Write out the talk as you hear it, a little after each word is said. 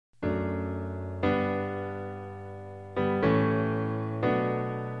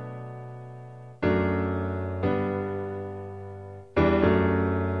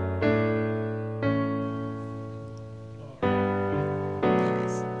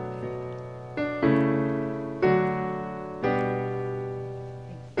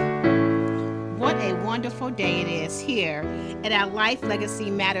wonderful day it is here at our Life Legacy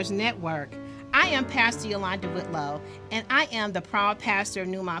Matters Network. I am Pastor Yolanda Whitlow, and I am the proud pastor of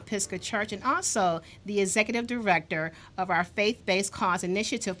New Mount Pisgah Church and also the executive director of our Faith-Based Cause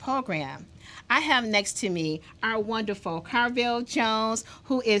Initiative program. I have next to me our wonderful Carvel Jones,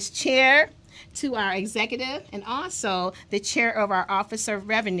 who is chair to our executive and also the chair of our Office of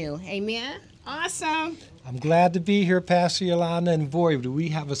Revenue. Amen. Awesome. I'm glad to be here, Pastor Yolanda, and boy, do we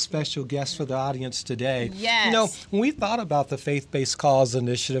have a special guest for the audience today. Yes. You know, when we thought about the Faith-Based Cause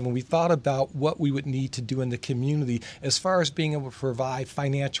Initiative and we thought about what we would need to do in the community as far as being able to provide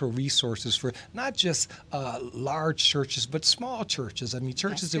financial resources for not just large churches, but small churches. I mean,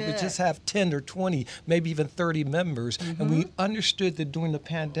 churches that would just have 10 or 20, maybe even 30 members. And we understood that during the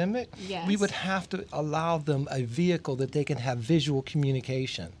pandemic, we would have to allow them a vehicle that they can have visual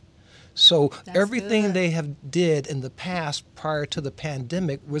communication. So everything they have did in the past prior to the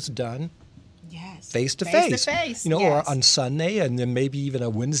pandemic was done face to face. You know, or on Sunday, and then maybe even a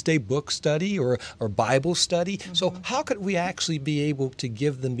Wednesday book study or Bible study. So how could we actually be able to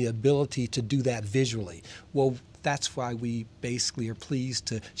give them the ability to do that visually? Well, that's why we basically are pleased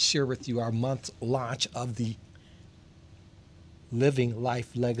to share with you our month launch of the Living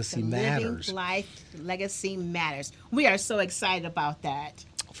Life Legacy Matters. Living Life Legacy Matters. We are so excited about that.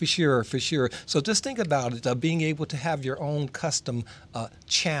 For sure, for sure. So just think about it, being able to have your own custom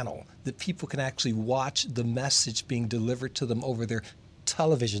channel that people can actually watch the message being delivered to them over their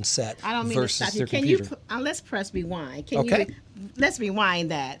television set I don't mean versus to stop their you. Can computer. let's press rewind. Let's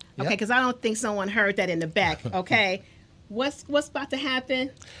rewind that, okay? Yep. Because I don't think someone heard that in the back, okay? What's about to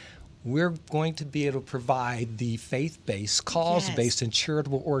happen? We're going to be able to provide the faith-based, cause-based, and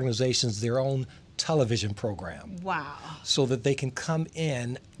charitable organizations their own television program. Wow. So that they can come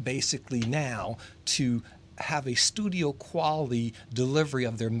in basically now to have a studio quality delivery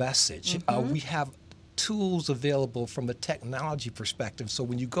of their message. We have tools available from a technology perspective. So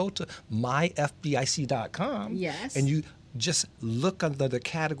when you go to myfbic.com and you just look under the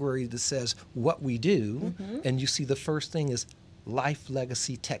category that says what we do, and you see the first thing is Life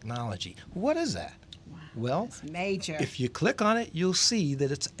Legacy Technology. What is that? Well, that's major. If you click on it, you'll see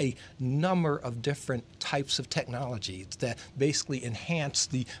that it's a number of different types of technologies that basically enhance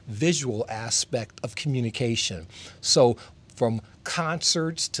the visual aspect of communication. So from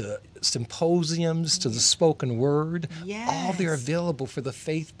concerts to symposiums to the spoken word, all they're available for the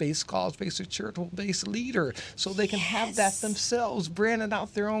faith-based, cause-based, or charitable-based leader. So they can have that themselves, branding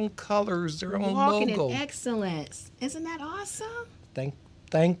out their own colors, their own Walking logo. in excellence. Isn't that awesome? Thank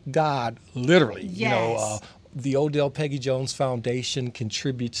God, literally. You know, the Odell Peggy Jones Foundation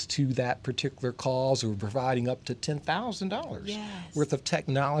contributes to that particular cause. We're providing up to $10,000 worth of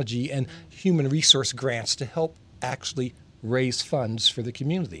technology and human resource grants to help actually raise funds for the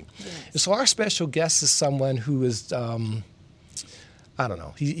community. And so our special guest is someone who is, I don't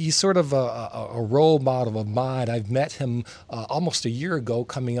know, he's sort of a role model of mine. I've met him almost a year ago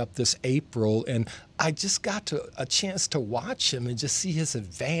coming up this April, and I just got a chance to watch him and just see his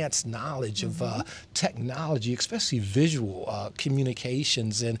advanced knowledge of technology, especially visual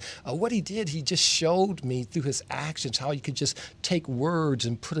communications. And what he did, he just showed me through his actions how you could just take words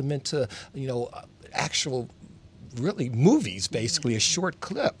and put them into, actual really movies, basically, a short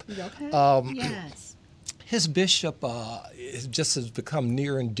clip. His bishop just has become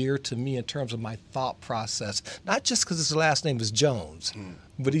near and dear to me in terms of my thought process, not just because his last name is Jones,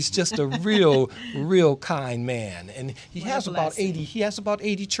 but he's just a real kind man. And he has about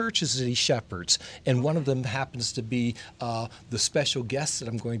 80 churches that he shepherds, and one of them happens to be the special guest that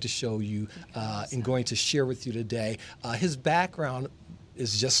I'm going to show you and going to share with you today. His background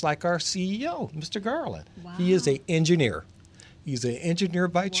is just like our CEO, Mr. Garland. He is an engineer. He's an engineer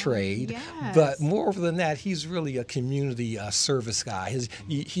by trade, but more than that, he's really a community service guy.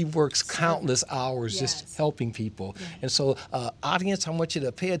 He works countless hours just helping people. And so, audience, I want you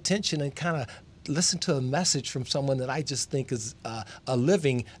to pay attention and kind of listen to a message from someone that I just think is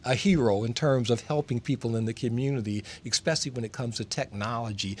a hero in terms of helping people in the community, especially when it comes to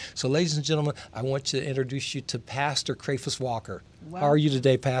technology. So, ladies and gentlemen, I want to introduce you to Pastor Crafus Walker. How are you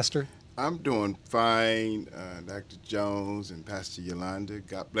today, Pastor? I'm doing fine, Dr. Jones and Pastor Yolanda.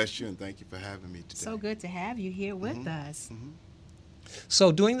 God bless you, and thank you for having me today. So good to have you here with us.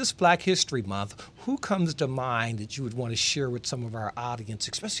 So during this Black History Month, who comes to mind that you would want to share with some of our audience,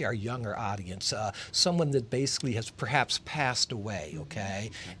 especially our younger audience, someone that basically has perhaps passed away,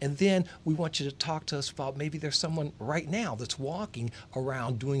 okay? And then we want you to talk to us about maybe there's someone right now that's walking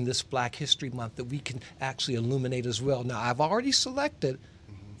around doing this Black History Month that we can actually illuminate as well. Now, I've already selected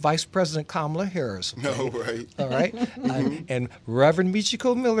Vice President Kamala Harris. Okay? No, right. All right. And Reverend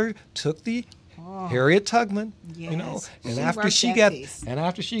Michiko Miller took the Harriet Tubman, you know, Yes. and She after worked she that got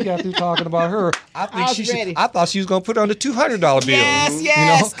piece. through talking about her, I ready. thought she was going to put on the $200 bill. Yes,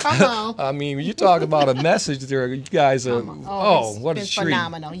 yes, come on. I mean, when you talk about a message there, you guys are what a it's treat.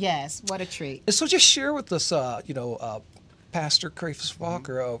 phenomenal. Yes, what a treat. And so just share with us, Pastor Crafus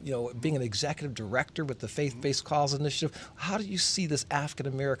Walker, being an executive director with the Faith-Based Cause Initiative, how do you see this African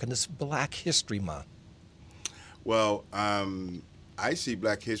American, this Black History Month? Well, I see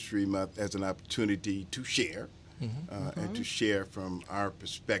Black History Month as an opportunity to share and to share from our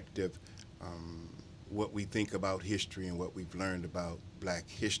perspective what we think about history and what we've learned about Black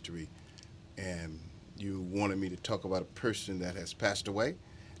history. And you wanted me to talk about a person that has passed away.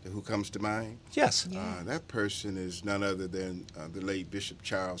 Who comes to mind? Yes. That person is none other than the late Bishop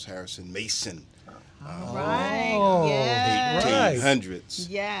Charles Harrison Mason. Right. Oh, Yes. right. 1800s.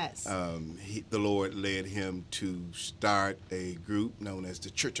 Yes. The Lord led him to start a group known as the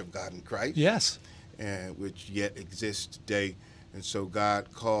Church of God in Christ. Yes. Which yet exists today. And so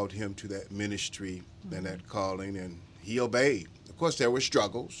God called him to that ministry and that calling, and he obeyed. Of course, there were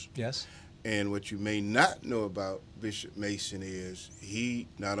struggles. Yes. And what you may not know about Bishop Mason is he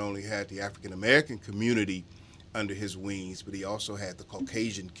not only had the African American community under his wings, but he also had the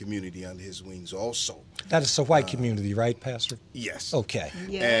Caucasian community under his wings also. That is the white community, right, Pastor? Yes. Okay.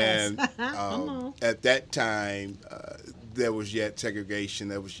 Yes. And at that time, there was yet segregation,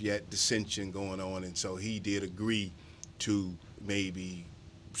 there was yet dissension going on, and so he did agree to maybe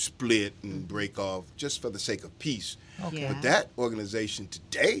split and break off just for the sake of peace. Okay. But that organization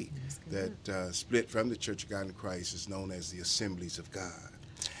today that split from the Church of God in Christ is known as the Assemblies of God.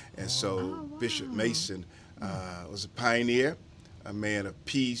 And so Bishop Mason was a pioneer, a man of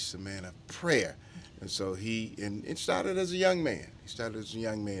peace, a man of prayer. And so it started as a young man. He started as a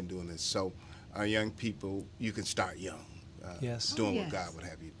young man doing this. So our young people, you can start young, Yes. doing yes. what God would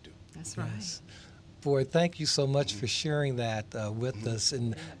have you do. That's right. Yes. Boy, thank you so much for sharing that with us.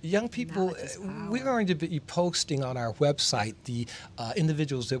 And young people, Knowledge is power. we're going to be posting on our website the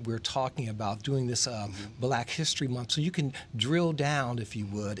individuals that we're talking about doing this Black History Month, so you can drill down, if you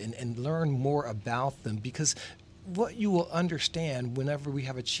would, and learn more about them, because what you will understand whenever we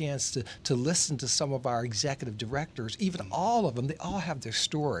have a chance to listen to some of our executive directors, even all of them, they all have their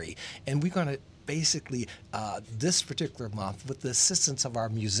story. And we're going to basically, this particular month, with the assistance of our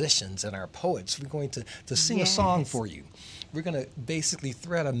musicians and our poets, we're going to sing a song Yes. for you. We're going to basically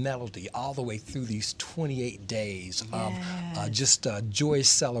thread a melody all the way through these 28 days of just joyous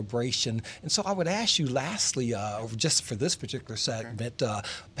celebration. And so I would ask you lastly, just for this particular segment,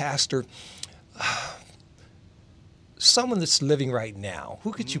 Pastor, someone that's living right now,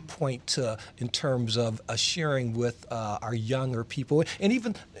 who could you point to in terms of sharing with our younger people, and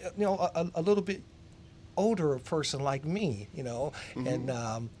even a little bit older person like me, and oh,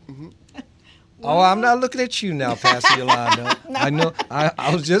 I'm not looking at you now, Pastor Yolanda. No. I know.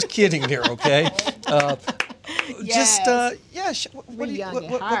 I was just kidding there. Okay. Yes. What young at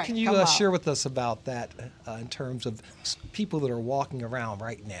what heart. can you Come on. share with us about that in terms of people that are walking around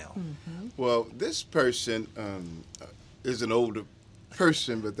right now? Well, this person is an older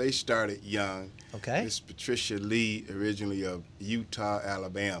person, but they started young. Okay. It's Patricia Lee, originally of Utah,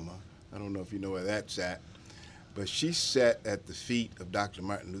 Alabama. I don't know if you know where that's at. But she sat at the feet of Dr.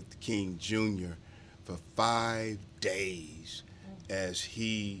 Martin Luther King Jr. for 5 days as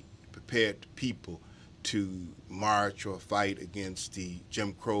he prepared the people to march or fight against the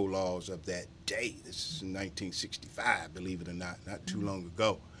Jim Crow laws of that day. This is in 1965, believe it or not too long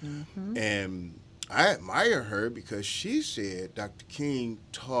ago. And I admire her because she said Dr. King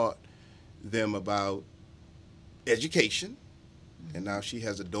taught them about education. And now she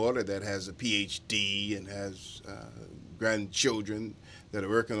has a daughter that has a PhD and has grandchildren that are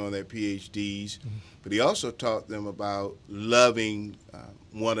working on their PhDs. But he also taught them about loving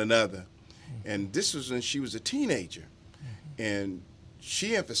one another. And this was when she was a teenager. And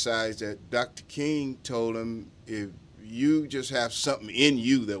she emphasized that Dr. King told him, if you just have something in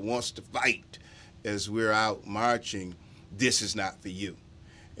you that wants to fight as we're out marching, this is not for you.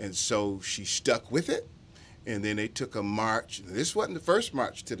 And so she stuck with it. And then they took a march. This wasn't the first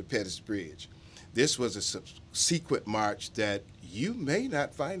march to the Pettus Bridge. This was a subsequent march that you may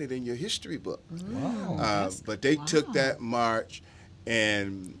not find it in your history book. Wow. But they took that march,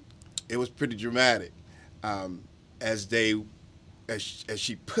 and it was pretty dramatic. As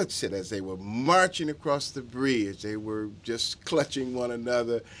she puts it, as they were marching across the bridge, they were just clutching one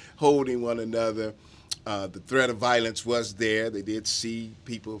another, holding one another. The threat of violence was there. They did see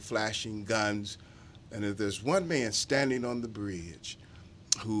people flashing guns. And there's one man standing on the bridge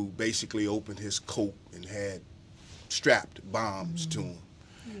who basically opened his coat and had strapped bombs to him.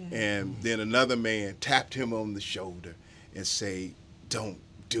 And then another man tapped him on the shoulder and say, don't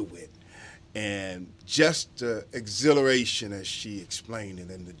do it. And just the exhilaration as she explained it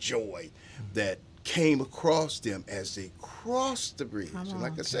and the joy that came across them as they crossed the bridge. And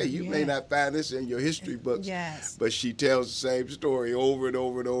like I say, you may not find this in your history books, but she tells the same story over and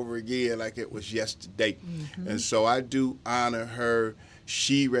over and over again like it was yesterday. And so I do honor her.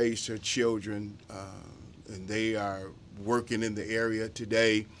 She raised her children, and they are working in the area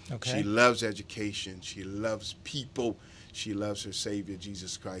today. She loves education. She loves people. She loves her Savior,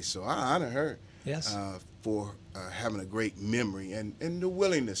 Jesus Christ. So I honor her for having a great memory and the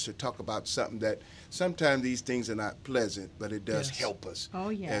willingness to talk about something that sometimes these things are not pleasant, but it does help us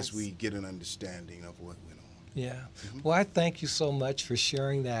as we get an understanding of what went on. Yeah. Well, I thank you so much for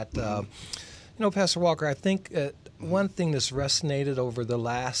sharing that. You know, Pastor Walker, I think one thing that's resonated over the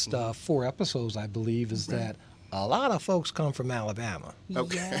last 4 episodes, I believe, is that a lot of folks come from Alabama.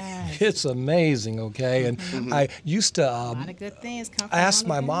 It's amazing, and I used to a lot of good things come from ask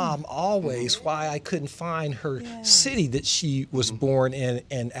my Alabama. mom always why I couldn't find her city that she was born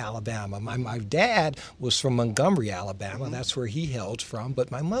in Alabama. My dad was from Montgomery, Alabama. That's where he hailed from.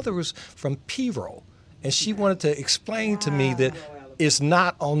 But my mother was from Peero, and she wanted to explain to me that it's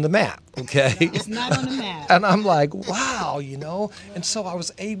not on the map, It's not on the map. And I'm like, wow, And so I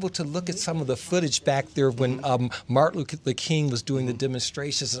was able to look at some of the footage back there when Martin Luther King was doing the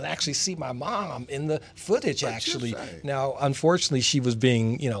demonstrations and actually see my mom in the footage, actually. Now, unfortunately, she was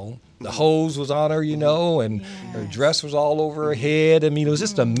being, the hose was on her, and her dress was all over her head. I mean, it was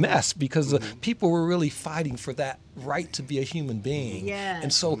just a mess because the people were really fighting for that right to be a human being.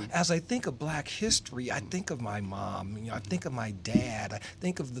 And so as I think of Black history, I think of my mom, I think of my dad, I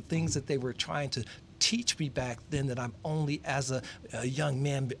think of the things that they were trying to teach me back then that I'm only as a young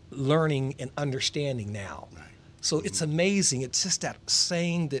man learning and understanding now. So it's amazing. It's just that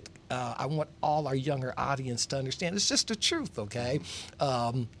saying that I want all our younger audience to understand. It's just the truth,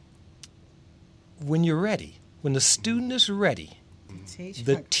 when you're ready, when the student is ready,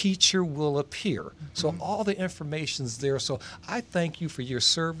 the teacher will appear. So all the information's there. So I thank you for your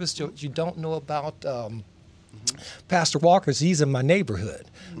service. You don't know about Pastor Walker's, he's in my neighborhood.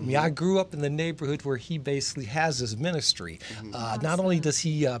 I mean, I grew up in the neighborhood where he basically has his ministry. Not only does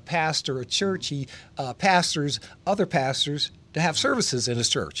he pastor a church, he pastors other pastors to have services in his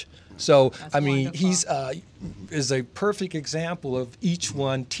church. So, That's I mean, wonderful. he's is a perfect example of each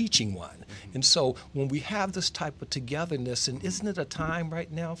one teaching one. And so when we have this type of togetherness, and isn't it a time right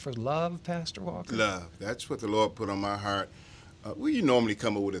now for love, Pastor Walker? Love. That's what the Lord put on my heart. We normally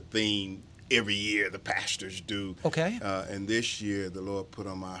come up with a theme every year, the pastors do. And this year, the Lord put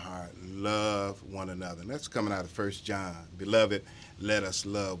on my heart, love one another. And that's coming out of 1 John. Beloved, let us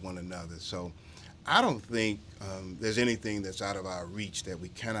love one another. So I don't think there's anything that's out of our reach that we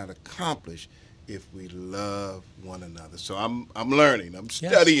cannot accomplish if we love one another. So I'm learning. I'm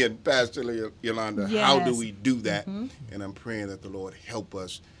studying, Pastor Yolanda, how do we do that? And I'm praying that the Lord help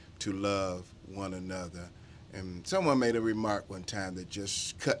us to love one another. And someone made a remark one time that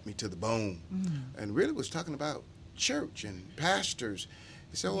just cut me to the bone and really was talking about church and pastors.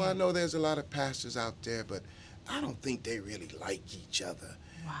 He said, I know there's a lot of pastors out there, but I don't think they really like each other.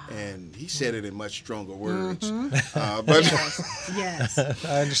 And he said it in much stronger words. But Yes.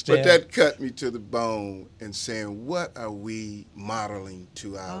 I understand. But that cut me to the bone and saying, what are we modeling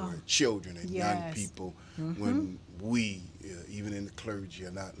to our children and young people when we, even in the clergy,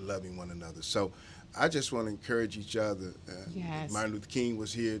 are not loving one another? So I just want to encourage each other. If Martin Luther King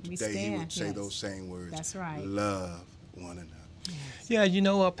was here today, he would say those same words. That's right. Love one another. Yeah,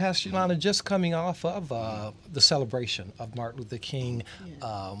 Pastor Yolanda, just coming off of the celebration of Martin Luther King,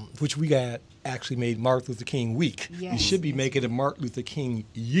 which we got actually made Martin Luther King Week. We should be making it Martin Luther King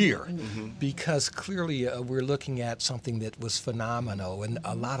Year because clearly we're looking at something that was phenomenal, and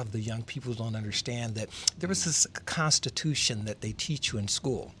a lot of the young people don't understand that there was this constitution that they teach you in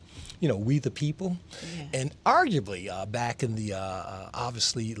school. We the people. And arguably back in the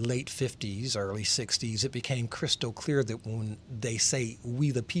obviously late 50s, early 60s, it became crystal clear that when they say we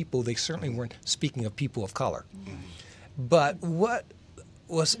the people, they certainly weren't speaking of people of color. But what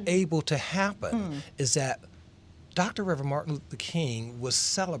was able to happen is that Dr. Reverend Martin Luther King was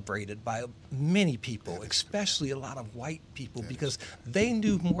celebrated by many people, especially a lot of white people, because they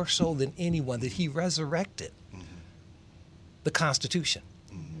knew more so than anyone that he resurrected the Constitution.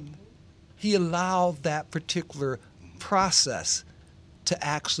 He allowed that particular process to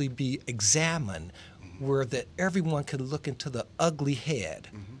actually be examined where that everyone could look into the ugly head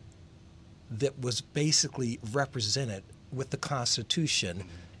that was basically represented with the Constitution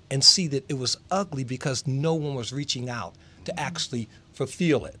and see that it was ugly because no one was reaching out to actually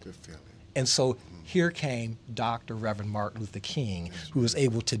fulfill it. To feel it. And so here came Dr. Reverend Martin Luther King, who was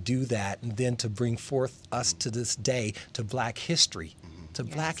able to do that and then to bring forth us to this day to Black History, to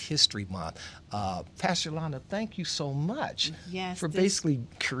Black History Month. Pastor Yolanda, thank you so much for basically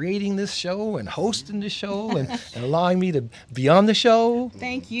creating this show and hosting the show and allowing me to be on the show.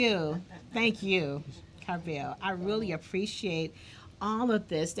 Thank you. Thank you, Carvel. I really appreciate all of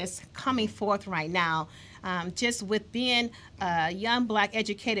this that's coming forth right now. Just with being a young Black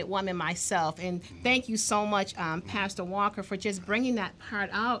educated woman myself. And thank you so much, Pastor Walker, for just bringing that part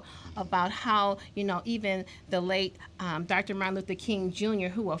out about how, even the late Dr. Martin Luther King Jr.,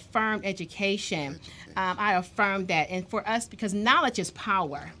 who affirmed education. I affirm that. And for us, because knowledge is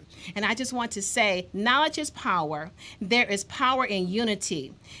power. And I just want to say, knowledge is power. There is power in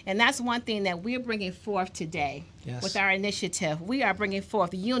unity. And that's one thing that we're bringing forth today with our initiative. We are bringing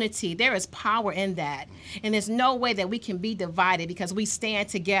forth unity. There is power in that. And there's no way that we can be divided because we stand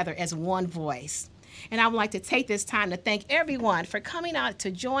together as one voice. And I would like to take this time to thank everyone for coming out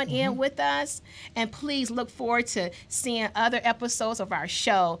to join in with us. And please look forward to seeing other episodes of our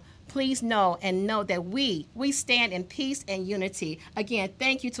show. Please know that we stand in peace and unity. Again,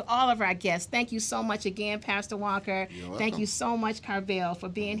 thank you to all of our guests. Thank you so much again, Pastor Walker. You're welcome. Thank you so much, Carvel, for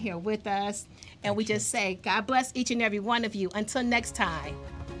being here with us. And we just say, God bless each and every one of you. Until next time,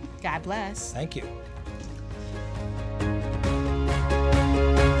 God bless. Thank you.